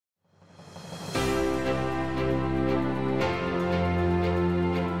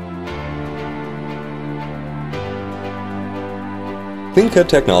CleanCut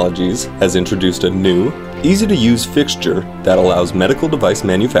Technologies has introduced a new, easy-to-use fixture that allows medical device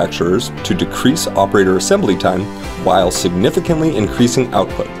manufacturers to decrease operator assembly time while significantly increasing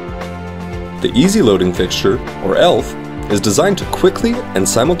output. The Easy Loading Fixture, or E.L.F, is designed to quickly and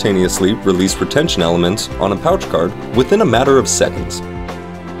simultaneously release retention elements on a pouch card within a matter of seconds.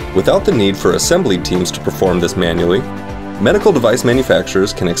 Without the need for assembly teams to perform this manually, medical device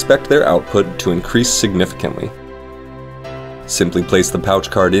manufacturers can expect their output to increase significantly. Simply place the pouch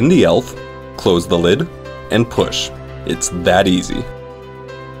card in the E.L.F, close the lid, and push. It's that easy.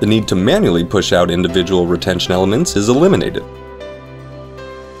 The need to manually push out individual retention elements is eliminated.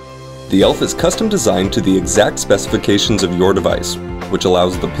 The E.L.F is custom designed to the exact specifications of your device, which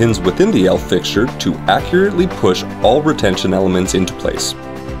allows the pins within the E.L.F fixture to accurately push all retention elements into place.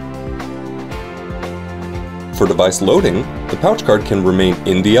 For device loading, the pouch card can remain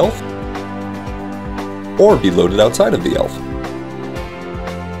in the E.L.F or be loaded outside of the E.L.F.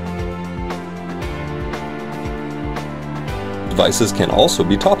 Devices can also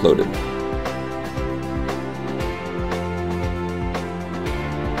be top-loaded.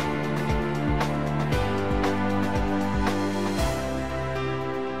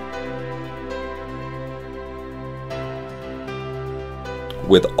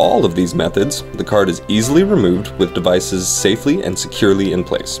 With all of these methods, the card is easily removed with devices safely and securely in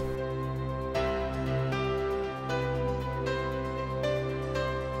place.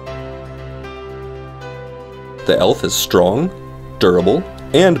 The E.L.F is strong, durable,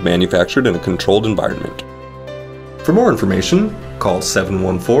 and manufactured in a controlled environment. For more information, call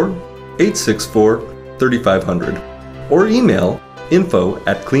 714-864-3500 or email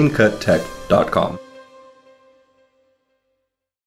info@cleancuttech.com.